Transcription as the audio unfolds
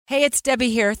Hey, it's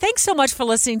Debbie here. Thanks so much for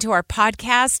listening to our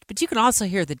podcast, but you can also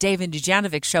hear the Dave and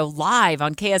Dujanovic Show live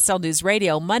on KSL News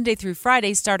Radio Monday through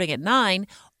Friday starting at 9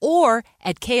 or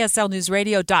at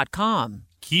kslnewsradio.com.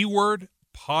 Keyword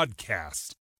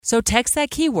podcast. So text that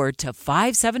keyword to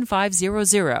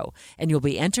 57500 and you'll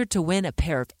be entered to win a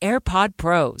pair of AirPod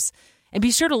Pros. And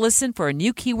be sure to listen for a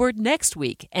new keyword next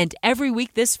week and every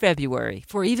week this February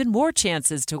for even more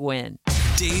chances to win.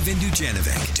 Dave and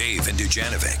Dujanovic. Dave and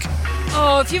Dujanovic.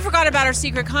 Oh, if you forgot about our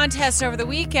secret contest over the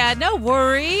weekend, no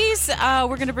worries. We're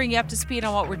going to bring you up to speed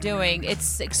on what we're doing.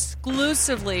 It's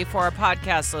exclusively for our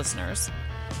podcast listeners.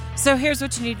 So here's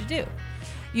what you need to do.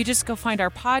 You just go find our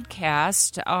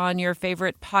podcast on your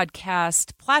favorite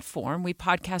podcast platform. We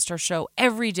podcast our show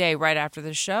every day right after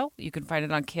the show. You can find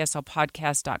it on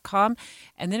kslpodcast.com.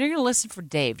 And then you're going to listen for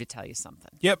Dave to tell you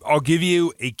something. Yep, I'll give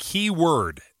you a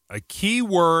keyword.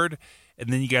 And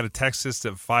then you got to text us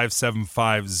at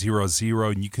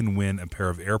 57500, and you can win a pair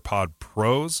of AirPod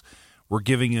Pros. We're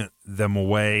giving them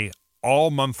away all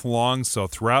month long, so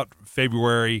throughout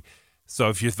February. So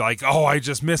if you're like, oh, I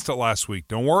just missed it last week,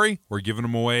 don't worry. We're giving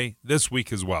them away this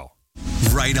week as well.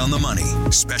 Right on the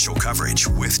money. Special coverage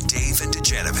with Dave and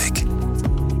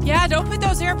Dujanovic. Yeah, don't put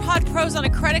those AirPod Pros on a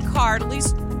credit card. At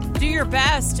least do your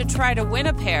best to try to win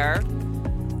a pair.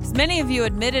 As many of you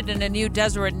admitted in a new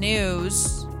Deseret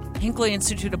News Hinckley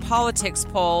Institute of Politics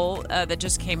poll that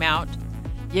just came out,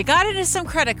 you got into some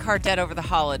credit card debt over the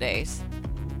holidays,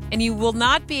 and you will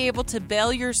not be able to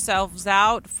bail yourselves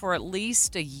out for at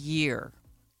least a year.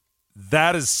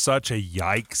 That is such a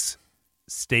yikes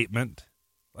statement.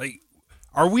 Like,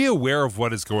 are we aware of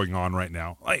what is going on right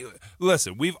now? Like,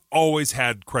 listen, we've always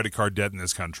had credit card debt in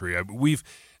this country.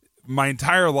 My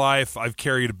entire life I've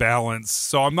carried a balance,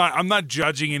 so I'm not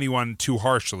judging anyone too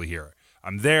harshly here.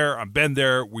 I'm there. I've been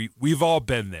there. We've all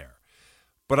been there.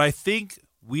 But I think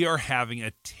we are having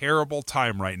a terrible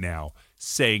time right now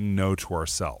saying no to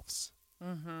ourselves.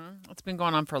 Mm-hmm. It's been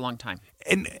going on for a long time.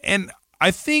 And I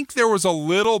think there was a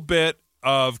little bit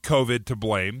of COVID to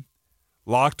blame.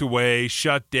 Locked away,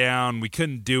 shut down. We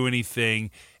couldn't do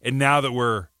anything. And now that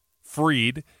we're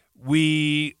freed,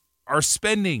 we are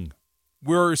spending.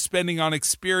 We're spending on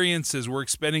experiences. We're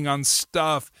spending on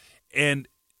stuff. And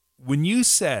when you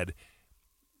said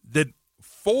that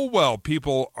full well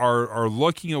people are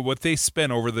looking at what they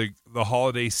spent over the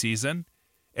holiday season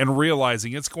and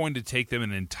realizing it's going to take them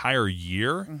an entire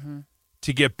year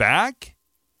to get back,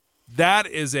 that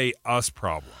is a us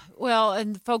problem. Well,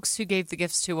 and the folks who gave the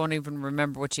gifts to won't even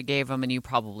remember what you gave them, and you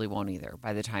probably won't either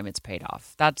by the time it's paid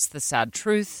off. That's the sad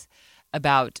truth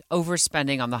about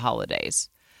overspending on the holidays.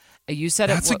 You said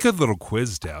that's a good little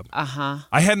quiz, Deb. Uh-huh.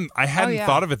 I hadn't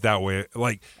thought of it that way.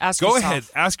 Like, go ahead,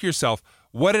 ask yourself,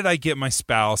 what did I get my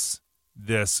spouse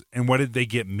this, and what did they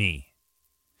get me?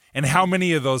 And how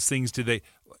many of those things did they,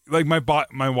 like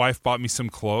my wife bought me some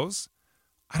clothes.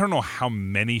 I don't know how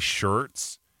many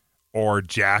shirts or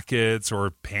jackets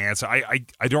or pants. I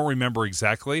don't remember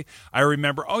exactly. I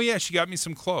remember, oh yeah, she got me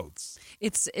some clothes.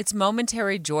 It's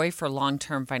momentary joy for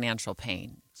long-term financial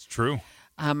pain. It's true.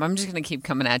 I'm just going to keep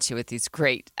coming at you with these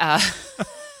great. We're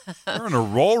on a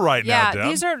roll right now, Deb.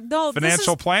 These are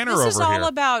financial planner over here. This is all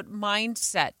about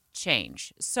mindset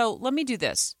change. So let me do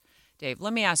this, Dave.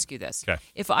 Let me ask you this: okay.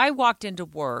 If I walked into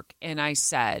work and I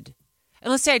said, and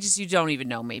let's say you don't even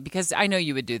know me, because I know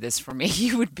you would do this for me.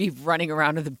 You would be running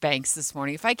around to the banks this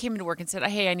morning. If I came into work and said,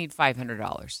 "Hey, I need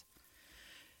 $500,"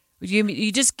 would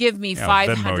you just give me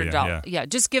 $500? Yeah,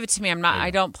 just give it to me.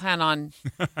 I don't plan on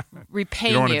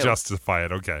repaying you. You don't want to justify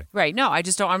it, okay? Right. No, I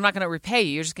just don't. I'm not going to repay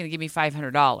you. You're just going to give me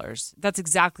 $500. That's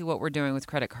exactly what we're doing with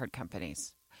credit card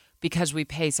companies, because we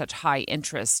pay such high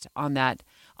interest on that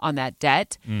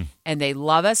debt, and they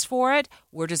love us for it.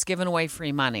 We're just giving away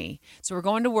free money. So we're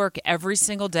going to work every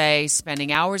single day,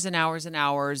 spending hours and hours and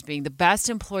hours, being the best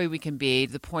employee we can be,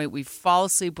 to the point we fall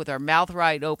asleep with our mouth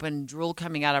wide open, drool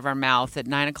coming out of our mouth at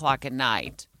 9 o'clock at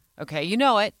night. Okay, you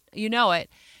know it.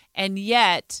 And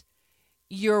yet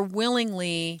you're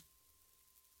willingly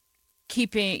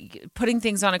putting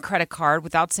things on a credit card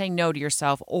without saying no to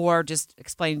yourself, or just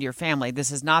explaining to your family,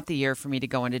 this is not the year for me to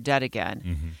go into debt again.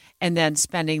 Mm-hmm. And then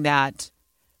spending that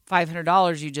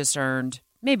 $500 you just earned,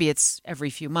 maybe it's every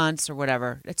few months or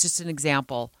whatever. It's just an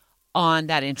example on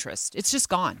that interest. It's just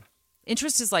gone.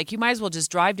 Interest is like, you might as well just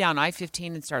drive down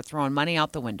I-15 and start throwing money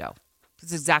out the window.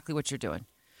 That's exactly what you're doing.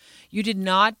 You did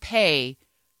not pay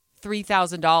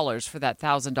 $3,000 for that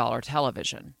 $1,000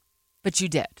 television, but you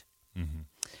did. Mm-hmm.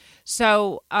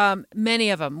 So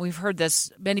many of them, we've heard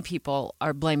this, many people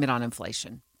are blaming it on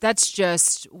inflation. That's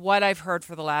just what I've heard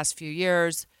for the last few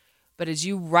years. But as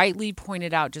you rightly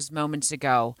pointed out just moments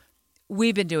ago,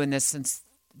 we've been doing this since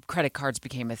credit cards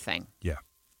became a thing. Yeah.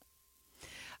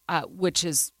 Which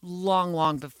is long,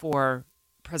 long before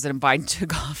President Biden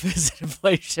took office and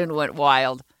inflation went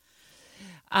wild.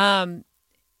 18%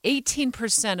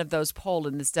 of those polled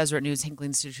in this Deseret News Hinckley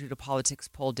Institute of Politics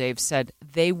poll, Dave, said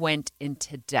they went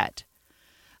into debt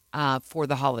for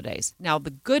the holidays. Now,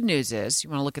 the good news is, you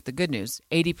want to look at the good news,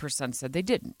 80% said they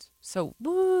didn't. So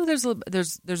there's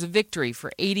a victory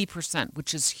for 80%,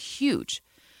 which is huge.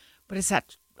 But it's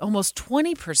at almost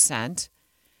 20%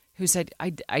 who said,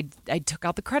 I took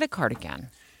out the credit card again.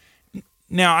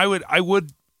 Now,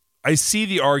 I see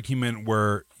the argument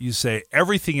where you say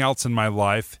everything else in my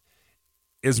life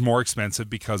is more expensive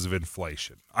because of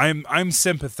inflation. I'm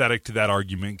sympathetic to that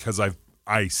argument because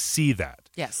I see that.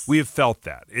 Yes. We have felt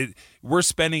that. We're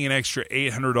spending an extra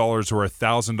 $800 or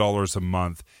 $1,000 a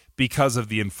month because of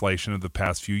the inflation of the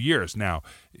past few years. Now,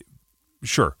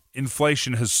 sure,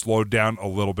 inflation has slowed down a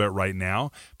little bit right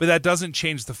now, but that doesn't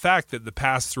change the fact that the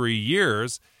past 3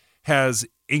 years has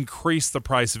increased the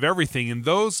price of everything, and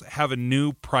those have a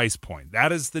new price point.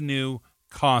 That is the new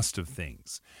cost of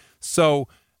things. So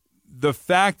the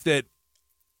fact that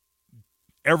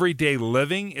everyday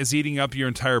living is eating up your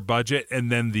entire budget,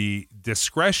 and then the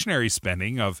discretionary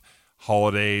spending of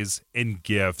holidays and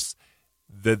gifts,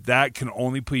 that can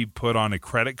only be put on a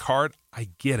credit card, I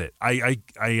get it. I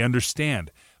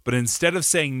understand. But instead of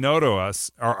saying no to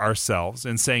ourselves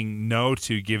and saying no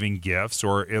to giving gifts,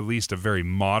 or at least a very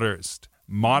modest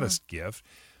gift,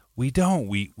 we don't.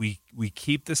 We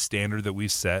keep the standard that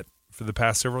we've set for the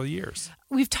past several years.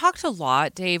 We've talked a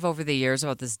lot, Dave, over the years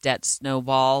about this debt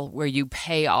snowball where you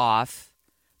pay off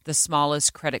the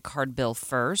smallest credit card bill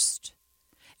first,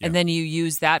 and then you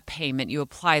use that payment, you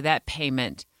apply that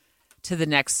payment to the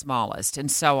next smallest,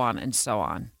 and so on and so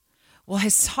on. Well, I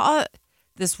saw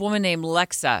this woman named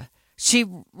Lexa. She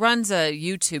runs a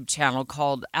YouTube channel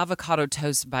called Avocado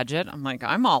Toast Budget. I'm like,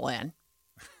 I'm all in.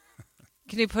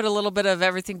 Can you put a little bit of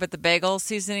everything but the bagel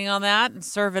seasoning on that and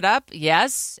serve it up?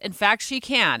 Yes. In fact, she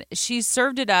can. She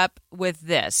served it up with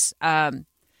this,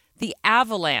 the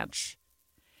avalanche.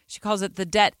 She calls it the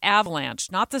debt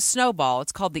avalanche, not the snowball.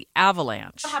 It's called the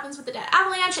avalanche. What happens with the debt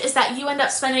avalanche is that you end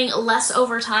up spending less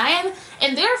over time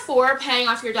and therefore paying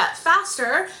off your debt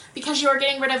faster because you are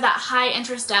getting rid of that high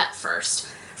interest debt first.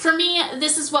 For me,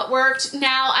 this is what worked.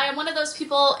 Now, I am one of those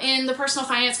people in the personal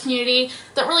finance community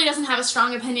that really doesn't have a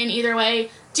strong opinion either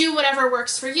way. Do whatever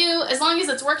works for you. As long as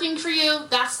it's working for you,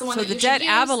 that's the one that you should use. So the debt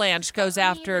avalanche goes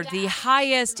after the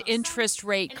highest interest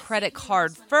rate credit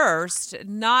card first,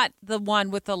 not the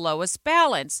one with the lowest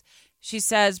balance. She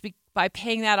says by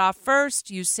paying that off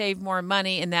first, you save more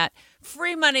money in that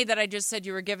free money that I just said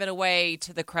you were giving away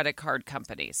to the credit card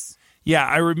companies. Yeah,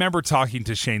 I remember talking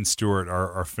to Shane Stewart,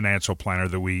 our financial planner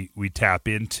that we tap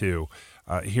into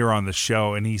here on the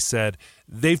show, and he said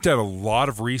they've done a lot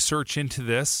of research into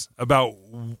this about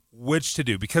which to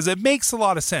do because it makes a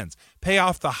lot of sense. Pay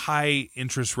off the high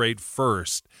interest rate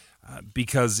first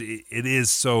because it is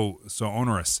so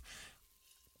onerous.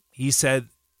 He said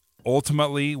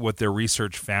ultimately what their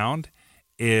research found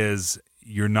is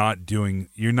you're not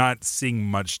seeing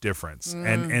much difference.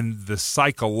 And the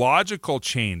psychological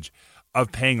change of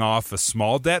paying off a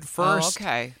small debt first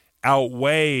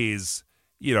outweighs,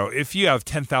 if you have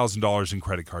 $10,000 in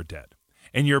credit card debt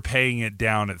and you're paying it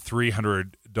down at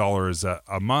 $300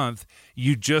 a month,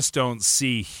 you just don't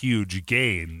see huge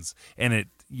gains. And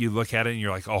you look at it and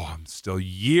you're like, oh, I'm still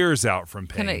years out from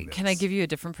paying this. Can I give you a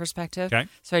different perspective? Okay.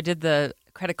 So I did the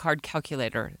credit card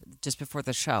calculator just before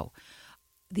the show.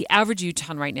 The average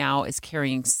Utahn right now is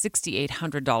carrying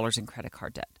 $6,800 in credit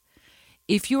card debt.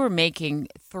 If you were making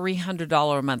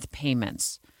 $300 a month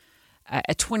payments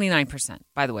at 29%,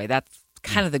 by the way, that's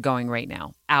kind of the going rate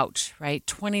now. Ouch, right?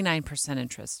 29%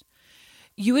 interest.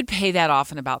 You would pay that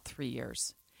off in about 3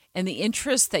 years. And the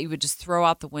interest that you would just throw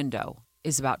out the window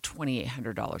is about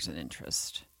 $2,800 in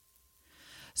interest.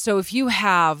 So if you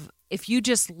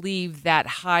just leave that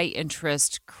high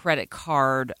interest credit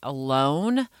card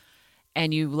alone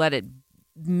and you let it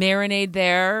marinate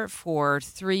there for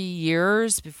 3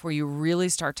 years before you really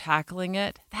start tackling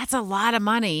it, that's a lot of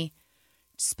money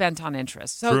spent on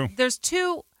interest. So True. there's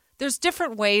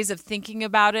different ways of thinking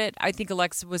about it. I think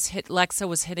Lexa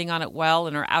was hitting on it well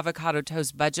in her Avocado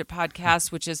Toast Budget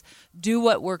podcast, which is do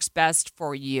what works best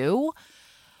for you.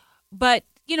 But,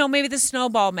 maybe the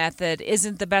snowball method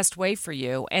isn't the best way for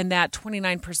you. And that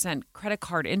 29% credit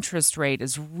card interest rate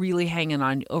is really hanging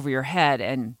on over your head.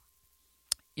 And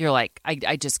you're like,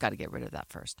 I just got to get rid of that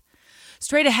first.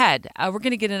 Straight ahead, we're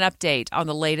going to get an update on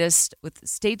the latest with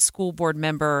State School Board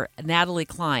member Natalie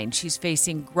Klein. She's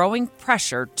facing growing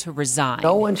pressure to resign.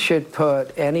 No one should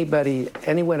put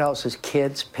anyone else's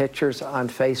kids' pictures on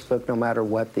Facebook, no matter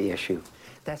what the issue.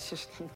 That's just...